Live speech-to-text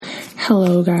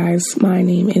Hello guys, my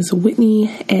name is Whitney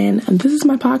and this is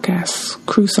my podcast,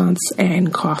 Croissants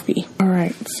and Coffee.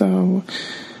 Alright, so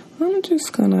I'm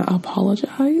just gonna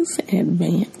apologize in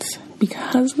advance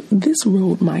because this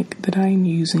Rode mic that I'm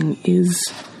using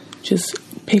just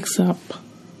picks up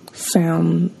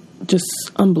sound just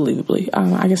unbelievably.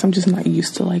 I guess I'm just not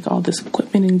used to like all this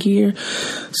equipment and gear,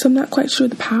 so I'm not quite sure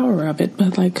the power of it,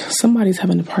 but like somebody's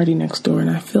having a party next door and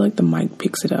I feel like the mic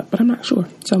picks it up, but I'm not sure,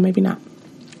 so maybe not.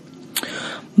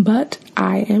 But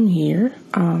I am here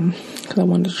because I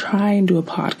wanted to try and do a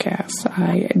podcast.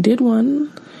 I did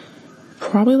one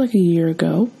probably like a year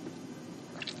ago,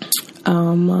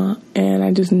 and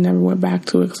I just never went back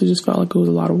to it because it just felt like it was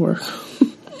a lot of work.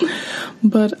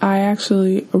 But I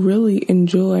actually really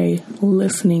enjoy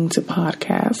listening to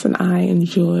podcasts and I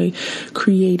enjoy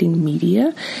creating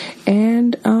media.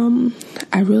 And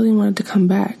I really wanted to come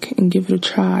back and give it a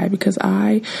try because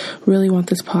I really want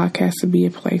this podcast to be a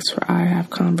place where I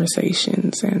have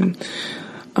conversations. And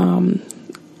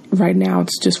right now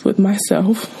it's just with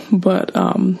myself, but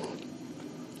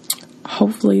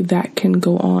hopefully that can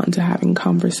go on to having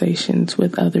conversations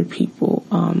with other people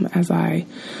as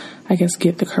I guess,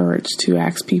 get the courage to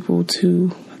ask people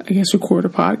to, record a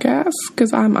podcast,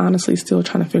 because I'm honestly still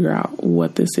trying to figure out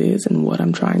what this is and what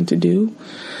I'm trying to do.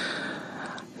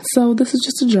 So this is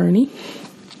just a journey,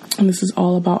 and this is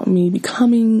all about me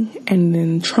becoming and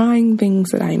then trying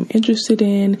things that I'm interested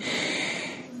in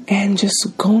and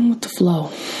just going with the flow,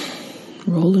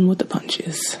 rolling with the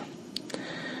punches.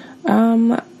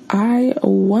 I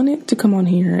wanted to come on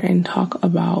here and talk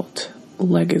about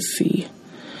legacy,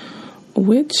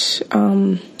 which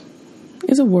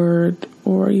is a word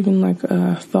or even like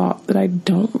a thought that I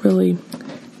don't really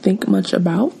think much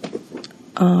about.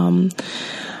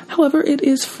 However, it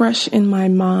is fresh in my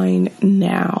mind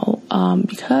now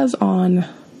because on, I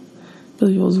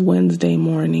believe it was Wednesday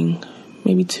morning,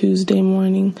 maybe Tuesday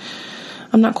morning,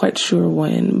 I'm not quite sure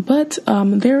when, but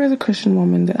there is a Christian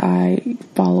woman that I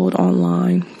followed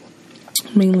online,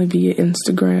 mainly via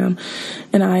Instagram,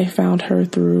 and I found her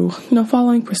through,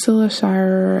 following Priscilla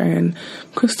Shirer and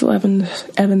Crystal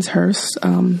Evans Hurst,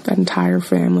 that entire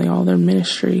family, all their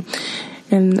ministry,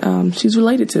 and she's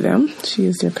related to them. She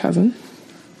is their cousin,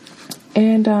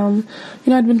 and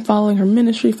I'd been following her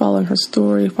ministry, following her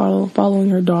story,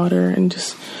 following her daughter, and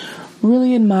just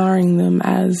really admiring them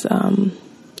as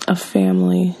a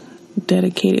family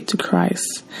dedicated to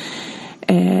Christ.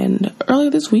 And earlier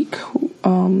this week,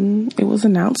 it was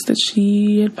announced that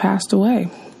she had passed away,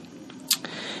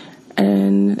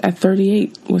 and at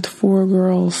 38 with 4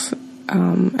 girls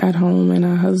at home and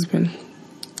a husband.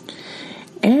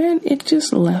 And it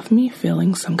just left me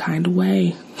feeling some kind of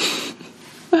way.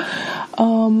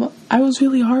 I was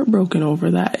really heartbroken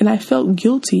over that, and I felt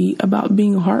guilty about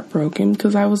being heartbroken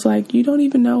because I was like, you don't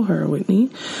even know her, Whitney.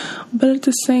 But at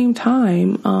the same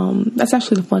time, that's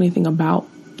actually the funny thing about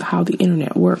how the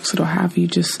internet works. It'll have you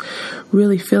just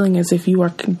really feeling as if you are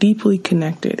deeply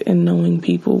connected and knowing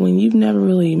people when you've never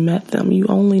really met them. You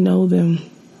only know them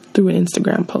through an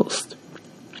Instagram post.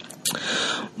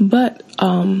 But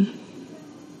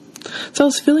so I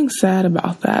was feeling sad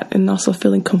about that, and also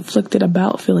feeling conflicted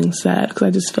about feeling sad because I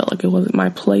just felt like it wasn't my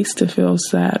place to feel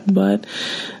sad. But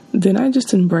then I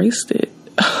just embraced it.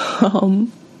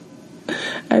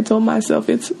 I told myself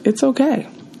it's okay.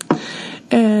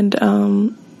 And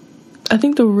I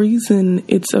think the reason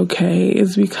it's okay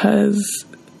is because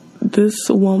this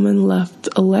woman left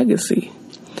a legacy,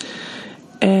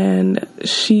 and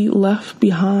she left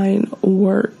behind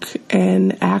work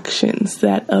and actions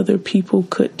that other people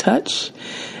could touch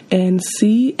and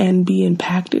see and be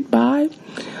impacted by,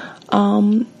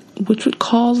 which would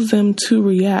cause them to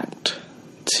react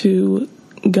to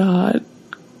God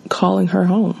calling her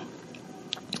home.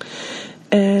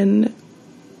 And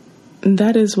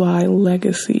that is why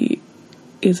legacy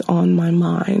is on my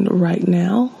mind right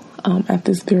now, at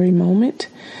this very moment,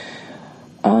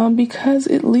 because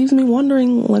it leaves me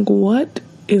wondering, like, what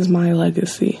is my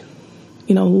legacy?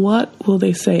 What will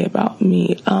they say about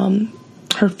me?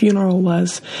 Her funeral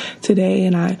was today,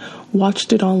 and I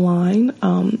watched it online.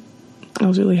 I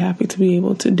was really happy to be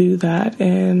able to do that,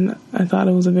 and I thought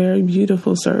it was a very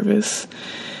beautiful service.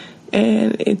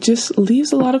 And it just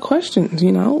leaves a lot of questions,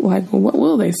 like, what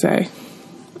will they say?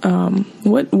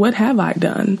 What have I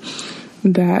done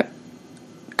that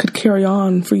could carry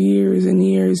on for years and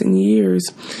years and years,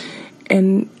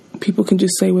 and people can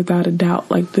just say without a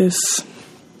doubt, like, this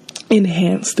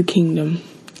enhanced the kingdom?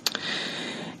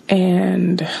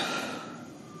 And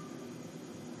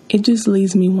it just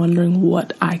leaves me wondering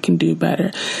what I can do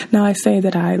better. Now, I say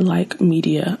that I like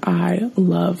media. I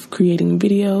love creating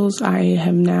videos. I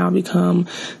have now become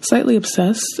slightly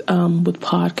obsessed with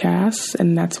podcasts,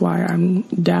 and that's why I'm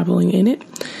dabbling in it.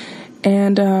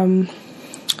 And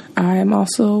I'm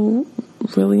also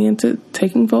really into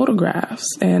taking photographs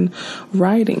and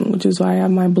writing, which is why I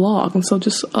have my blog. And so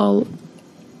just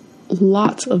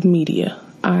lots of media.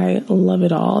 I love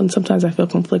it all, and sometimes I feel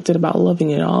conflicted about loving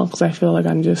it all because I feel like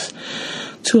I'm just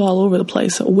too all over the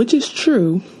place, which is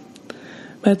true.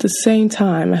 But at the same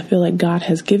time, I feel like God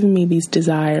has given me these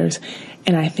desires,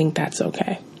 and I think that's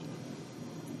okay.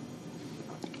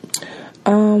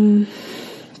 And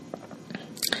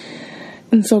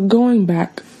so going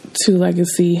back to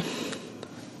legacy,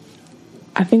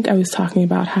 I think I was talking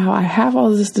about how I have all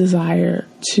this desire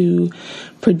to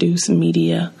produce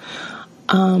media,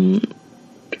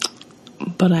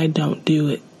 but I don't do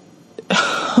it.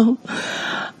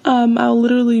 I'll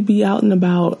literally be out and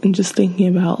about and just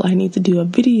thinking about, I need to do a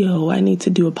video, I need to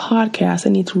do a podcast, I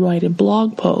need to write a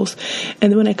blog post.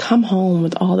 And then when I come home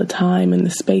with all the time and the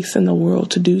space in the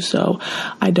world to do so,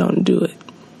 I don't do it.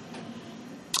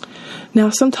 Now,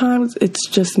 sometimes it's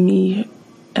just me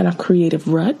in a creative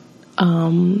rut.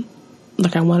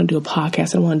 Like I want to do a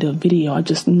podcast, I want to do a video. I'm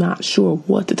just not sure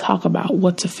what to talk about,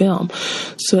 what to film.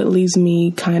 So it leaves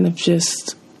me kind of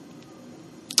just,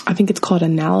 I think it's called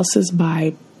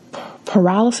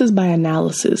paralysis by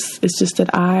analysis. It's just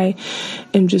that I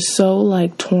am just so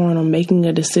like torn on making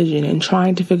a decision and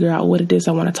trying to figure out what it is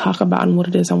I want to talk about and what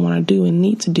it is I want to do and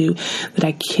need to do, that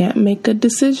I can't make a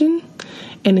decision.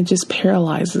 And it just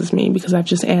paralyzes me because I've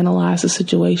just analyzed the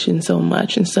situation so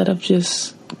much instead of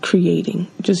just creating,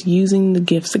 just using the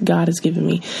gifts that God has given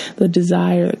me, the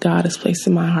desire that God has placed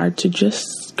in my heart to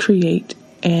just create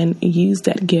and use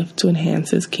that gift to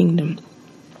enhance His kingdom.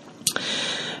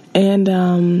 And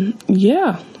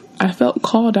I felt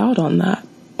called out on that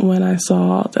when I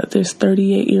saw that this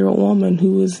 38-year-old woman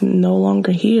who is no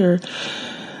longer here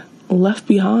left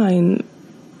behind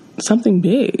something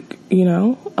big,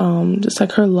 just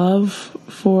like her love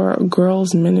for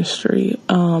girls ministry,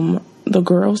 the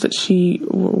girls that she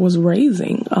was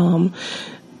raising,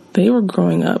 they were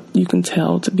growing up, you can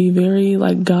tell, to be very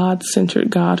like God-centered,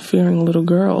 God-fearing little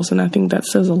girls. And I think that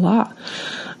says a lot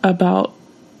about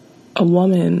a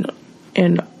woman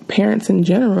and parents in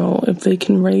general, if they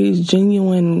can raise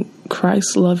genuine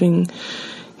Christ-loving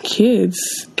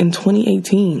kids in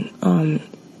 2018.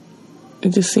 It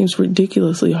just seems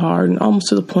ridiculously hard, and almost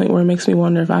to the point where it makes me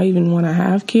wonder if I even want to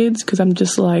have kids, because I'm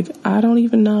just like, I don't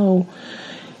even know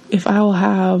if I will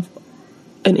have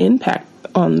an impact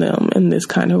on them in this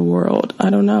kind of world. I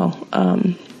don't know.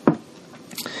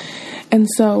 And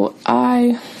so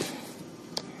I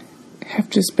have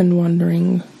just been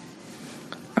wondering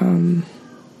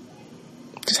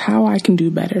just how I can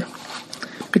do better,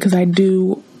 because I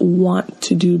do want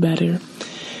to do better.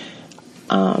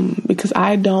 Because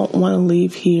I don't want to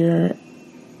leave here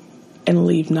and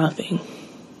leave nothing.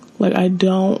 Like, I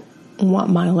don't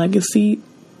want my legacy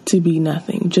to be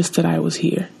nothing, just that I was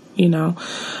here,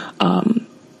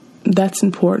 That's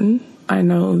important. I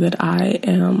know that I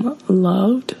am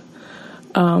loved.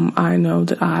 I know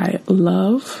that I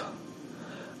love.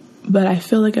 But I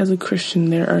feel like as a Christian,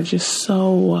 there are just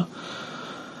so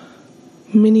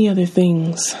many other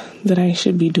things that I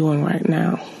should be doing right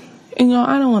now. And,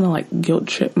 I don't want to like guilt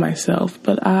trip myself,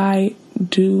 but I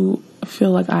do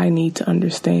feel like I need to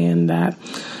understand that,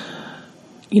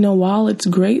 while it's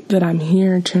great that I'm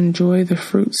here to enjoy the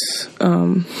fruits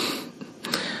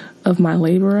of my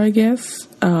labor, I guess,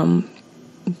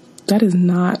 that is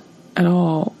not at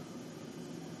all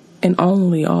and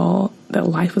only all that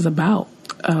life is about.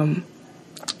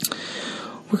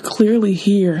 We're clearly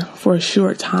here for a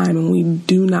short time, and we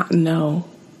do not know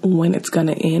when it's going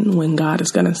to end, when God is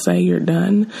going to say you're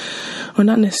done, or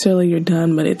not necessarily you're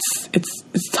done, but it's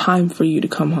time for you to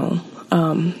come home.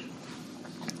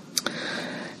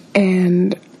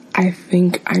 And I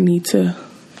think I need to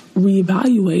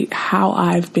reevaluate how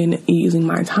I've been using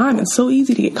my time. It's so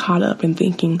easy to get caught up in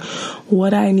thinking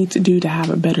what I need to do to have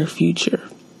a better future.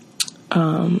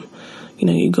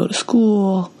 You go to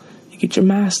school, you get your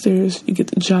master's, you get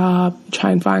the job,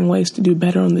 try and find ways to do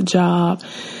better on the job.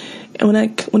 And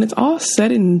when it's all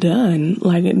said and done,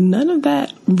 like, none of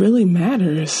that really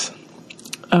matters.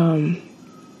 None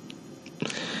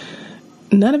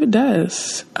of it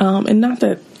does. And not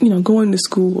that, going to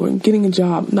school or getting a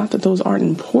job, not that those aren't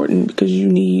important, because you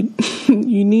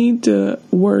need to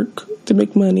work to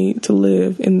make money to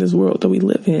live in this world that we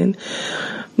live in.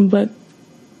 But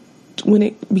when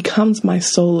it becomes my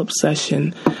sole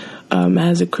obsession,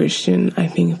 as a Christian, I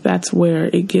think that's where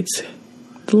the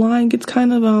line gets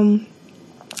kind of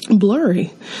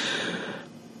blurry.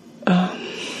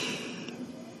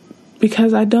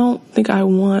 Because I don't think I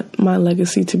want my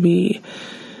legacy to be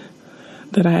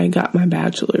that I got my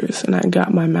bachelor's and I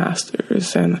got my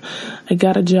master's and I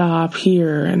got a job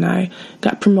here and I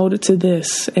got promoted to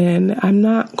this. And I'm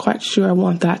not quite sure I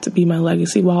want that to be my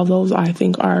legacy. While those I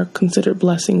think are considered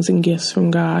blessings and gifts from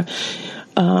God,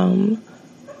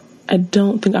 I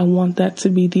don't think I want that to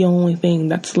be the only thing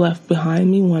that's left behind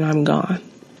me when I'm gone.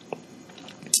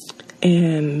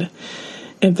 And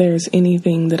if there's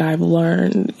anything that I've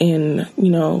learned in,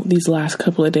 these last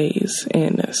couple of days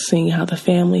and seeing how the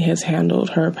family has handled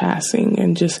her passing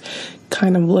and just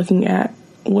kind of looking at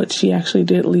what she actually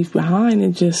did leave behind,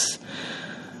 it just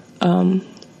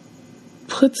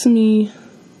gives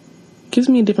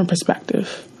me a different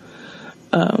perspective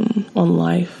on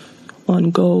life, on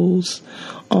goals,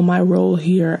 on my role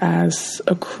here as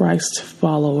a Christ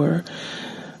follower.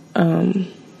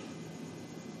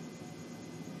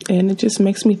 And it just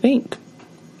makes me think.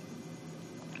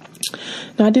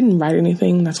 Now, I didn't write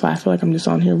anything. That's why I feel like I'm just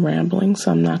on here rambling. So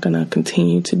I'm not going to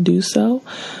continue to do so.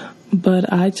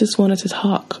 But I just wanted to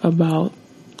talk about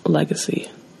legacy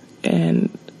and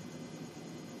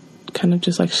kind of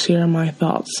just like share my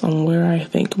thoughts on where I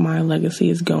think my legacy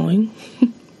is going.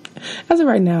 As of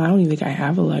right now, I don't even think I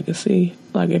have a legacy.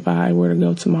 Like if I were to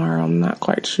go tomorrow, I'm not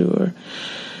quite sure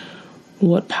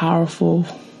what powerful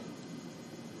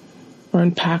or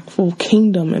impactful,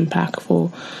 kingdom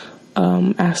impactful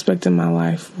aspect in my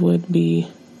life would be,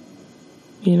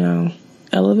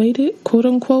 elevated, quote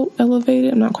unquote,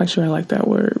 elevated. I'm not quite sure I like that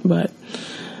word, but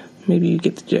maybe you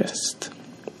get the gist.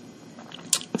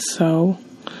 So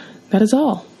that is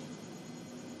all.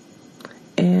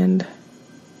 And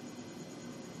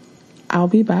I'll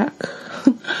be back,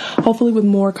 hopefully with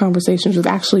more conversations with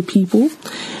actually people,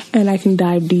 and I can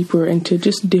dive deeper into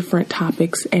just different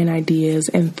topics and ideas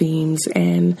and themes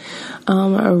and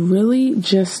really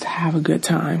just have a good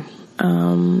time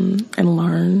and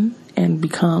learn and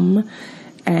become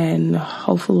and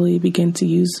hopefully begin to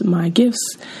use my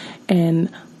gifts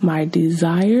and my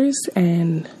desires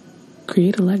and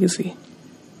create a legacy.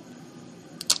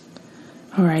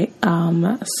 All right.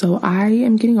 So I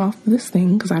am getting off this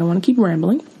thing because I don't want to keep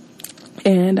rambling.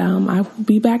 And I will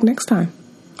be back next time.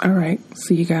 All right.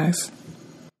 See you guys.